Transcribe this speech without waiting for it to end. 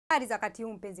Habari za wakati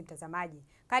huu mpenzi mtazamaji.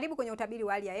 Karibu kwenye utabiri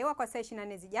wa hali ya hewa kwa saa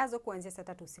 24 zijazo kuanzia saa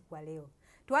 3 usiku wa leo.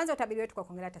 Tuanze utabiri wetu kwa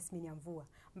kuangalia tathmini ya mvua.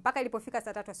 Mpaka ilipofika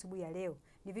saa 3 asubuhi ya leo,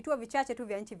 ni vituo vichache tu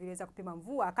vya nchi viliweza kupima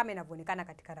mvua kama inavyoonekana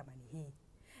katika ramani hii.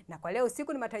 Na kwa leo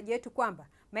usiku ni matarajio yetu kwamba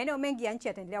maeneo mengi ya nchi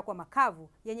yataendelea kuwa makavu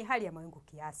yenye hali ya mawingu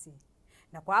kiasi.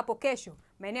 Na kwa hapo kesho,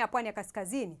 maeneo ya pwani ya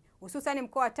kaskazini, hususan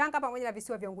mkoa wa Tanga pamoja na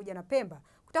visiwa vya Unguja na Pemba,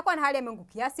 kutakuwa na hali ya mawingu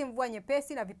kiasi, mvua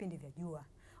nyepesi na vipindi vya jua.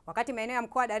 Wakati maeneo ya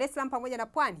mkoa wa Dar es Salaam pamoja na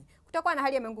Pwani kutakuwa na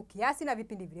hali ya mawingu kiasi na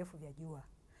vipindi virefu vya jua.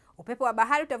 Upepo wa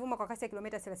bahari utavuma kwa kasi ya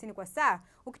kilomita 30 kwa saa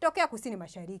ukitokea kusini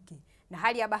mashariki, na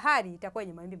hali ya bahari itakuwa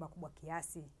yenye mawimbi makubwa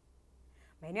kiasi.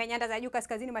 Maeneo ya nyanda za juu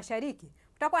kaskazini mashariki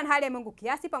kutakuwa na hali ya mawingu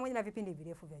kiasi pamoja na vipindi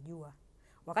virefu vya jua.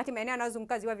 Wakati maeneo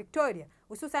yanayozunguka ziwa Victoria,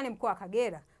 hususan mkoa wa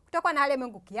Kagera, kutakuwa na hali ya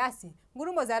mawingu kiasi,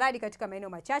 ngurumo za radi katika maeneo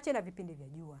machache na vipindi vya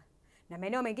jua. Na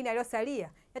maeneo mengine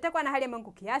yaliyosalia yatakuwa na hali ya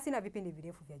mawingu kiasi na vipindi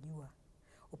virefu vya jua.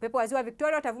 Upepo wa ziwa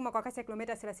Victoria utavuma kwa kasi ya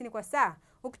kilomita 30 kwa saa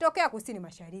ukitokea kusini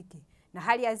mashariki, na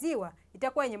hali ya ziwa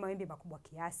itakuwa yenye mawimbi makubwa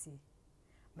kiasi.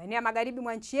 Maeneo ya magharibi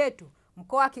mwa nchi yetu,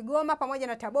 mkoa wa Kigoma pamoja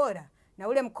na Tabora na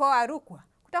ule mkoa wa Rukwa,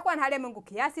 kutakuwa na hali ya mawingu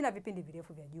kiasi na vipindi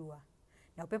virefu vya jua.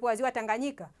 Na upepo wa ziwa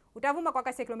Tanganyika utavuma kwa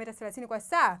kasi ya kilomita 30 kwa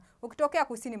saa ukitokea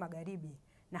kusini magharibi,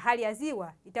 na hali ya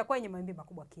ziwa itakuwa yenye mawimbi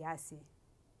makubwa kiasi.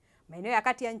 Maeneo ya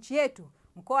kati ya nchi yetu,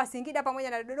 mkoa wa Singida pamoja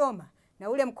na Dodoma na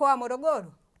ule mkoa wa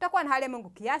Morogoro, kutakuwa na hali ya mawingu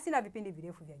kiasi na vipindi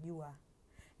virefu vya jua.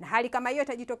 Na hali kama hiyo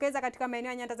itajitokeza katika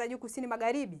maeneo ya nyanda za juu kusini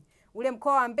magharibi, ule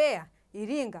mkoa wa Mbeya,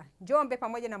 Iringa, Njombe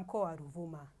pamoja na mkoa wa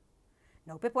Ruvuma.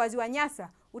 Na upepo wa ziwa Nyasa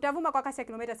utavuma kwa kasi ya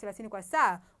kilomita 30 kwa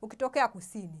saa ukitokea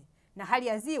kusini, na hali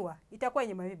ya ziwa itakuwa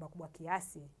yenye mawimbi makubwa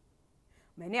kiasi.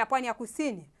 Maeneo ya pwani ya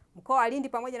kusini, mkoa wa Lindi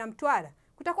pamoja na Mtwara,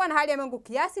 kutakuwa na hali ya mawingu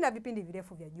kiasi na vipindi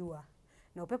virefu vya jua.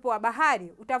 Na upepo wa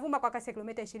bahari utavuma kwa kasi ya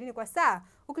kilomita 20 kwa saa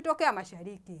ukitokea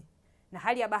mashariki, na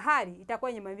hali ya bahari itakuwa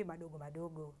yenye mawimbi madogo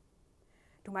madogo.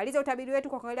 Tumalize utabiri wetu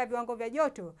kwa kuangalia viwango vya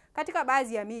joto katika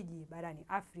baadhi ya miji barani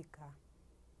Afrika.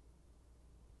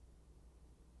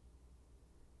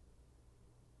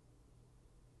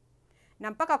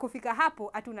 Na mpaka kufika hapo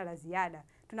hatuna la ziada.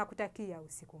 Tunakutakia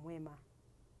usiku mwema.